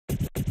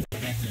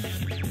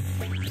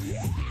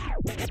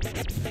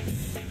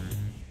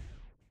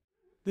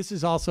This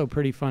is also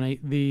pretty funny.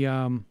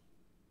 The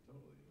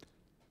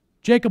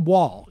Jacob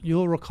Wohl,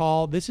 you'll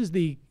recall, this is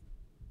the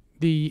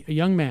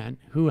young man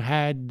who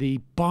had the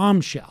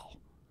bombshell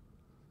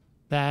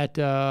that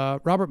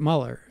Robert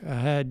Mueller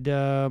had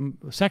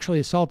sexually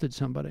assaulted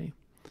somebody.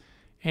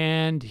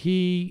 And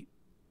he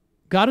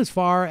got as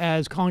far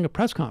as calling a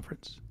press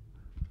conference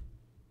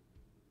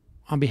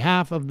on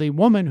behalf of the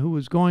woman who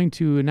was going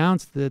to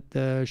announce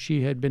that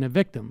she had been a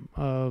victim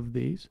of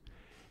these.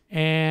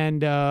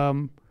 And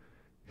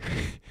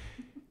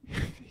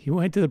he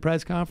went to the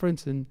press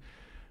conference, and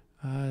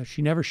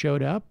she never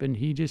showed up. And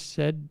he just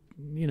said,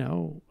 you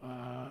know,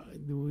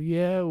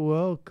 yeah,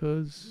 well,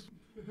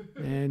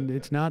 and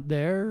it's not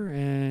there.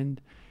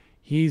 And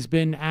he's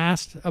been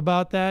asked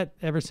about that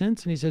ever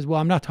since. And he says, well,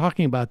 I'm not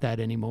talking about that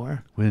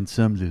anymore. Win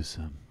some, lose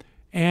some.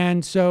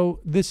 And so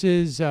this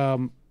is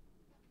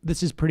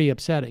pretty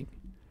upsetting.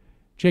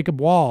 Jacob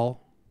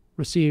Wohl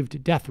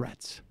received death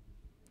threats.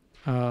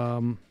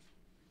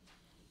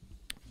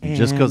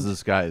 Just because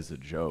this guy is a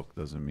joke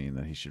doesn't mean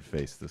that he should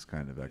face this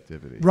kind of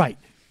activity. Right.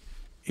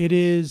 It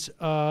is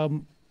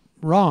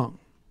wrong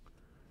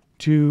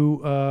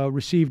to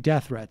receive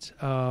death threats.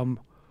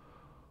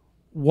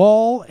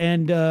 Wohl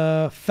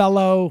and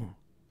fellow,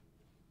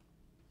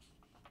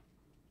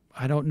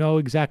 I don't know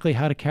exactly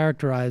how to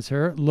characterize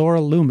her, Laura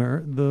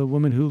Loomer, the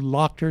woman who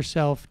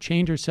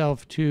changed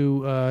herself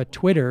to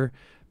Twitter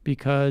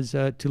because,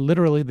 to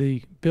literally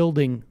the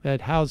building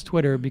that housed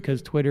Twitter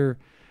because Twitter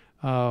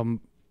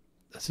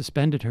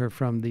suspended her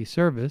from the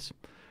service,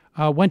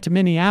 went to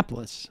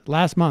Minneapolis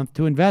last month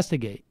to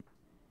investigate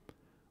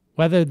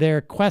whether their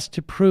quest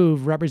to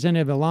prove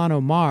Representative Ilhan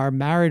Omar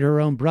married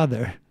her own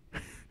brother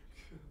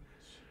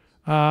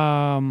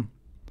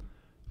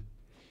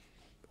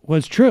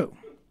was true.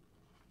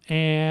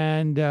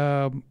 And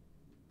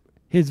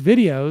his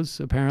videos,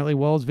 apparently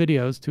Wohl's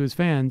videos to his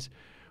fans,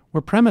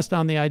 were premised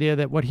on the idea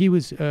that what he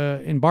was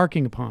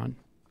embarking upon,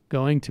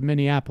 going to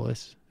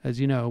Minneapolis, as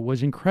you know,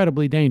 was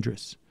incredibly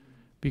dangerous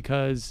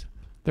because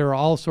there are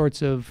all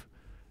sorts of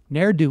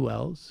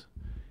ne'er-do-wells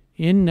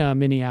in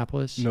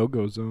Minneapolis.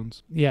 No-go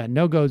zones. Yeah,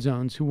 no-go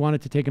zones who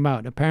wanted to take him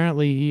out.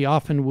 Apparently, he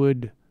often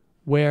would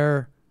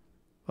wear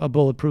a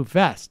bulletproof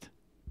vest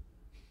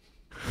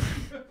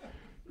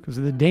because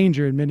of the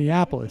danger in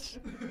Minneapolis.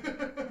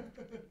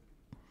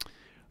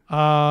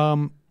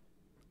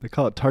 They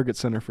call it Target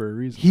Center for a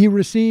reason. He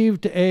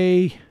received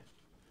this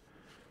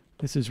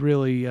is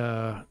really,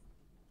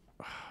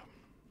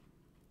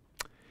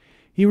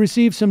 he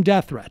received some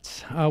death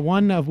threats,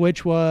 one of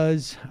which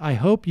was, I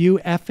hope you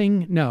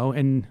effing know,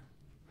 and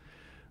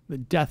the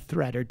death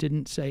threater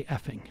didn't say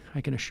effing, I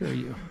can assure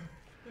you.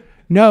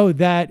 Know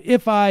that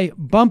if I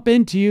bump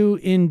into you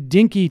in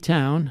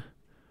Dinkytown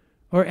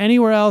or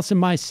anywhere else in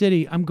my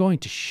city, I'm going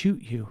to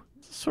shoot you.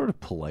 It's a sort of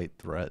polite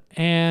threat.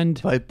 And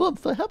if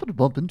I happen to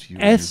bump into you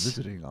when you're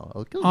visiting,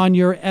 I'll kill you. On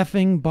your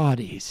effing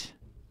bodies.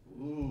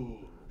 Ooh.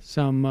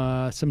 Some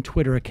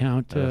Twitter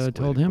account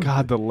told him.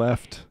 God, the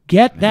left.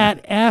 Get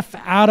that F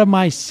out of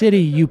my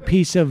city, you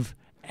piece of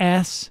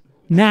S,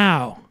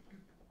 now.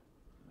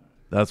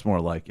 That's more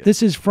like it.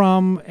 This is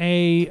from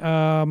a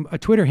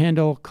Twitter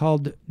handle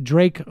called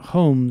Drake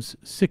Holmes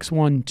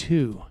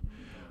 612.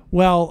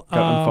 Well,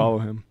 follow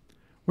him.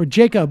 Where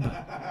Jacob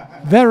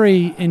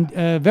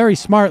very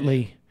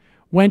smartly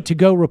went to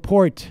go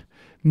report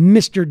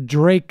Mr.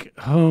 Drake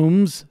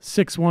Holmes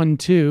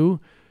 612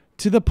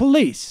 to the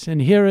police,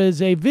 and here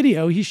is a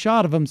video he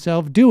shot of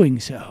himself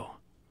doing so.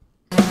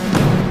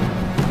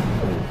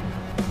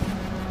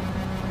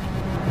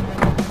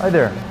 Hi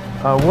there.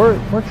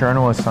 We're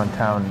journalists on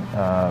town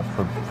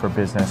for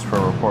business for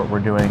a report we're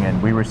doing,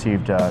 and we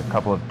received a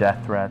couple of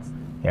death threats.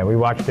 Yeah, we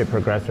watched it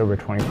progress over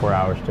 24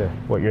 hours to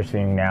what you're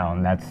seeing now,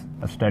 and that's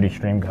a steady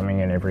stream coming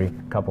in every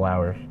couple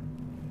hours.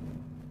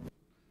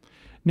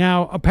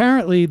 Now,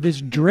 apparently,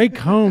 this Drake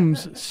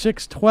Holmes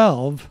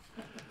 612.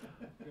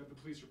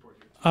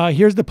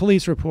 Here's the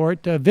police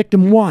report.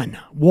 Victim 1,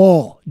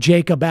 Wohl,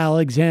 Jacob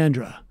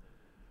Alexandra.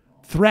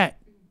 Threat.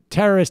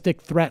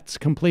 Terroristic threats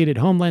completed.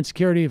 Homeland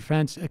Security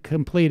offense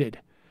completed.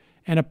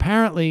 And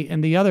apparently,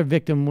 and the other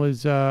victim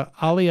was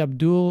Ali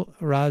Abdul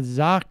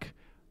Razak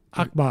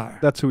Akbar.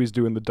 That's who he's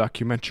doing the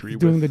documentary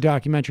with. Doing the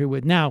documentary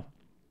with. Now,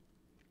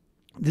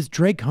 this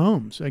Drake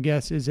Holmes, I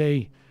guess, is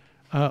a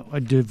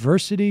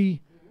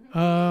diversity.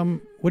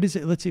 What is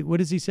it? Let's see. What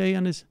does he say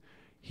on this?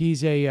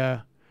 He's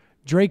a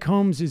Drake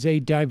Holmes is a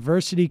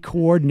diversity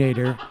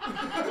coordinator,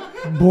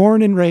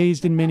 born and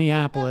raised in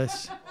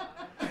Minneapolis.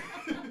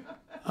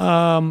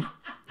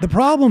 The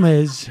problem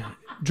is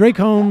Drake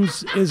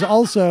Holmes is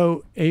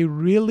also a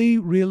really,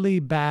 really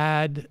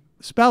bad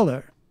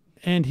speller.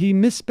 And he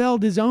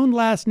misspelled his own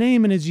last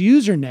name and his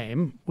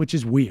username, which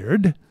is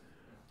weird.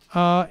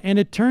 And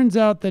it turns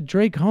out that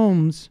Drake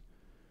Holmes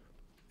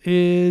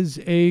is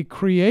a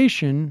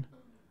creation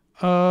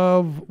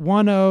of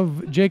one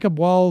of Jacob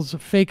Wohl's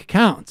fake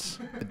accounts.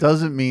 It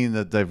doesn't mean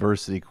that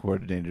diversity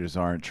coordinators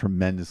aren't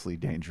tremendously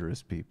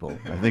dangerous people.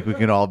 I think we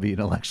can all be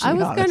intellectually I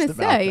was honest going to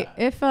about say, that.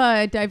 if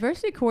a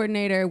diversity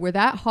coordinator were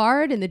that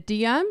hard in the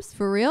DMs,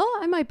 for real,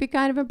 I might be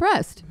kind of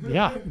impressed.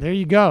 Yeah, there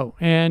you go.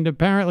 And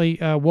apparently,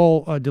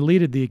 Wohl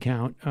deleted the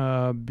account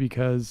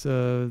because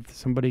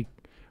somebody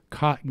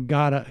got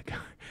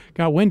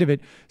wind of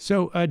it.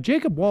 So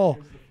Jacob Wohl,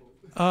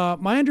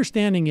 my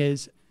understanding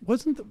is,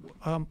 wasn't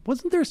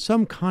there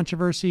some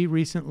controversy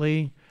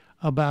recently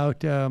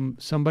about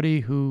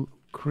somebody who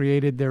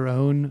created their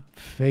own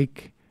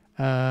fake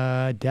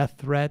death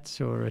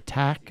threats or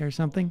attack or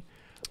something?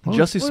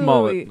 Jussie Wait,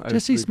 Smollett. wait, wait. I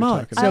Jussie believe you're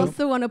Smollett. talking I about.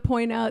 also want to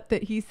point out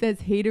that he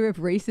says hater of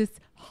racist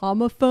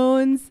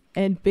homophones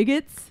and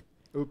bigots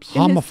Oops.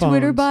 in his Twitter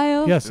Homophones.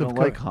 bio. Yes, I of don't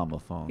course. like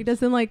homophones. He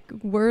doesn't like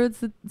words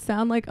that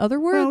sound like other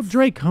Well, words.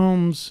 Drake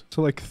Holmes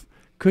So like,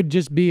 could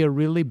just be a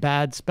really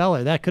bad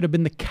speller. That could have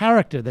been the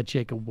character that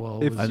Jacob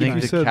Wohl If was. I you think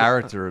trying- the said-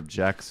 character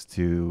objects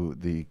to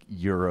the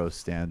Euro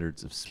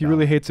standards of he spelling.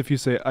 really hates if you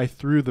say, "I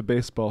threw the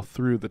baseball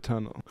through the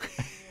tunnel."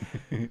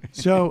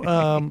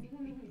 So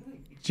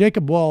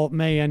Jacob Wohl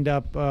may end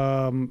up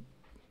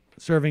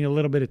serving a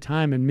little bit of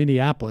time in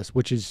Minneapolis,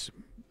 which is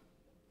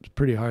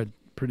pretty hard.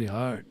 Pretty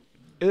hard.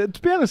 To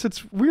be honest,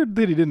 it's weird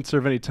that he didn't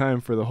serve any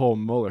time for the whole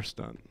Mueller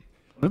stunt.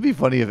 It'd be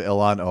funny if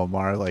Ilhan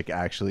Omar, like,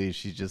 actually,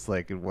 she's just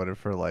like in one of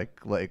her like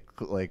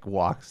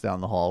walks down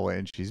the hallway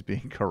and she's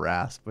being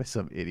harassed by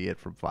some idiot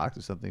from Fox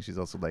or something. She's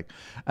also like,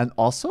 and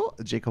also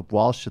Jacob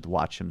Wohl should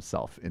watch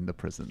himself in the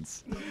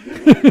prisons.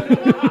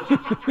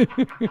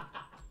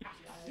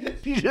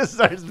 She just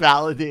starts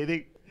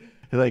validating.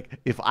 Like,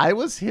 if I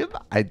was him,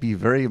 I'd be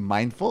very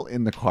mindful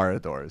in the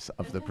corridors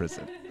of the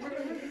prison.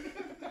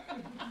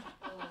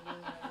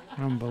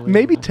 Unbelievable.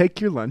 Maybe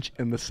take your lunch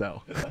in the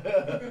cell.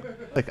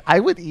 Like, I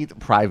would eat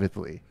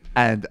privately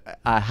and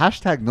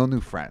hashtag no new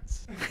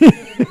friends.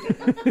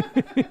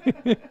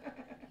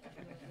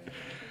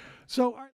 So.